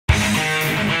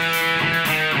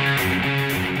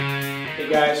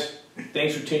guys,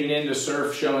 thanks for tuning in to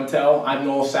Surf Show and Tell. I'm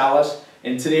Noel Salas,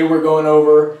 and today we're going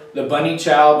over the Bunny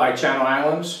Chow by Channel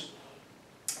Islands.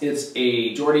 It's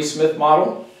a Jordy Smith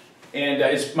model, and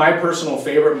it's my personal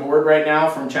favorite board right now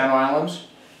from Channel Islands.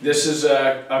 This is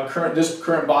this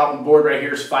current bottom board right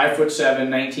here is 5'7",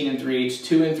 19 3/8,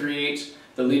 2 3/8.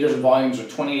 The liters and volumes are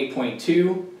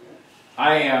 28.2.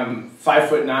 I am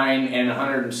 5'9" and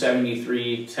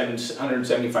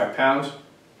 175 pounds.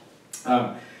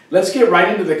 Let's get right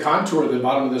into the contour of the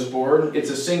bottom of this board. It's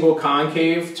a single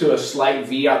concave to a slight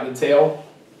V out the tail.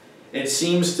 It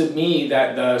seems to me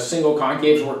that the single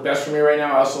concaves work best for me right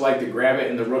now. I also like the Grab It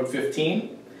and the Rook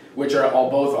 15, which are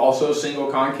both also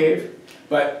single concave.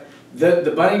 But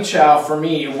the Bunny Chow, for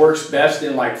me, it works best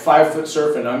in like 5-foot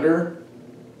surf and under.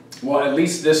 Well, at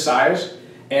least this size.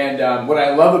 And what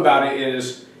I love about it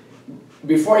is,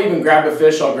 before I even grab a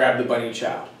fish, I'll grab the Bunny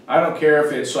Chow. I don't care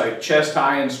if it's like chest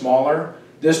high and smaller.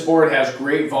 This board has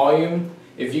great volume.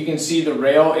 If you can see the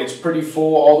rail, it's pretty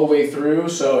full all the way through,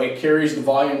 so it carries the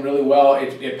volume really well.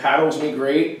 It paddles me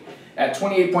great. At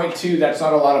 28.2, that's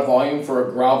not a lot of volume for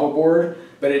a gravel board,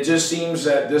 but it just seems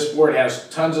that this board has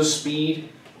tons of speed,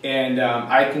 and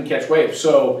I can catch waves.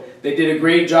 So they did a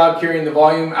great job carrying the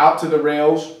volume out to the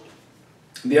rails.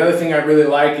 The other thing I really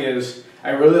like is, I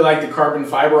really like the carbon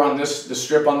fiber on the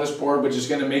strip on this board, which is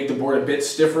going to make the board a bit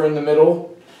stiffer in the middle.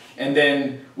 And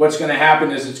then what's going to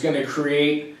happen is it's going to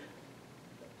create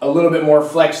a little bit more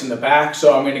flex in the back.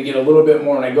 So I'm going to get a little bit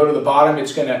more when I go to the bottom.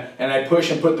 It's going to, and I push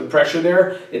and put the pressure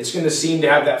there, it's going to seem to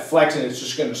have that flex, and it's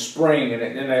just going to spring.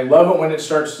 And I love it when it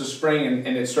starts to spring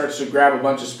and it starts to grab a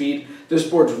bunch of speed. This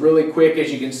board's really quick,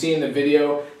 as you can see in the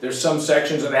video. There's some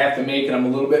sections that I have to make and I'm a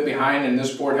little bit behind, and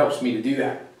this board helps me to do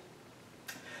that.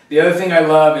 The other thing I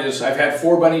love is I've had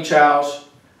 4 Bunny Chows.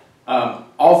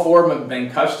 All 4 of them have been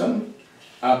custom.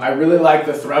 I really like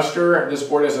the thruster. This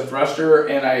board has a thruster,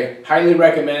 and I highly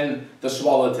recommend the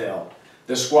swallowtail.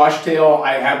 The squash tail,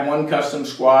 I had one custom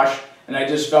squash, and I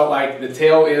just felt like the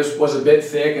tail was a bit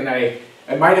thick, and it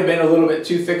might have been a little bit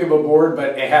too thick of a board, but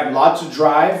it had lots of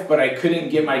drive, but I couldn't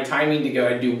get my timing to go.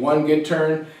 I'd do one good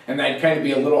turn, and I'd kind of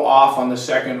be a little off on the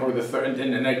second or the third,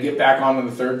 and then I'd get back on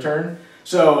the third turn.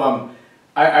 So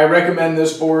I recommend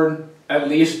this board at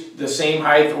least the same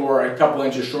height or a couple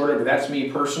inches shorter, but that's me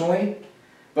personally.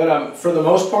 But for the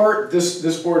most part,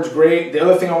 this board's great. The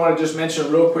other thing I want to just mention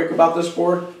real quick about this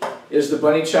board is the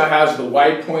Bunny Chow has the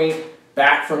wide point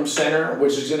back from center,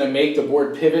 which is going to make the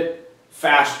board pivot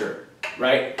faster,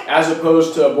 right? As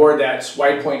opposed to a board that's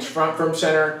wide points front from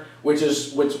center, which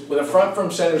the front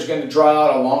from center is going to draw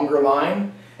out a longer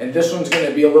line, and this one's going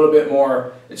to be a little bit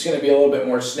more. It's going to be a little bit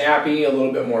more snappy, a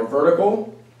little bit more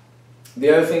vertical. The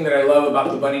other thing that I love about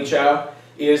the Bunny Chow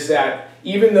is that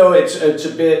even though it's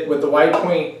a bit, with the wide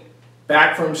point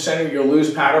back from center, you'll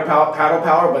lose paddle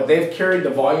power, but they've carried the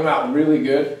volume out really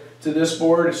good to this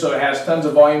board. So it has tons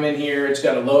of volume in here. It's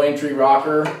got a low entry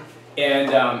rocker,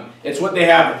 and it's what they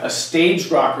have, a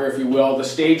staged rocker, if you will. The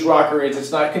staged rocker is,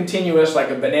 it's not continuous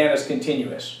like a banana's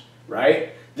continuous,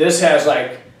 right? This has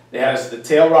it has the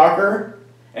tail rocker,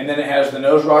 and then it has the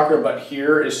nose rocker, but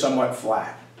here is somewhat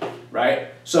flat. Right?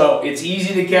 So it's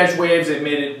easy to catch waves. They've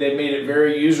made it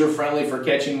very user-friendly for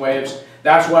catching waves.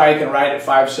 That's why I can ride at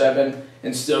 5'7"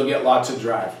 and still get lots of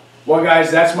drive. Well,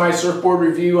 guys, that's my surfboard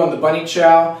review on the Bunny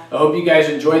Chow. I hope you guys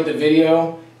enjoyed the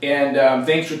video, and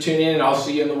thanks for tuning in, and I'll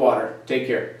see you in the water. Take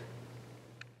care.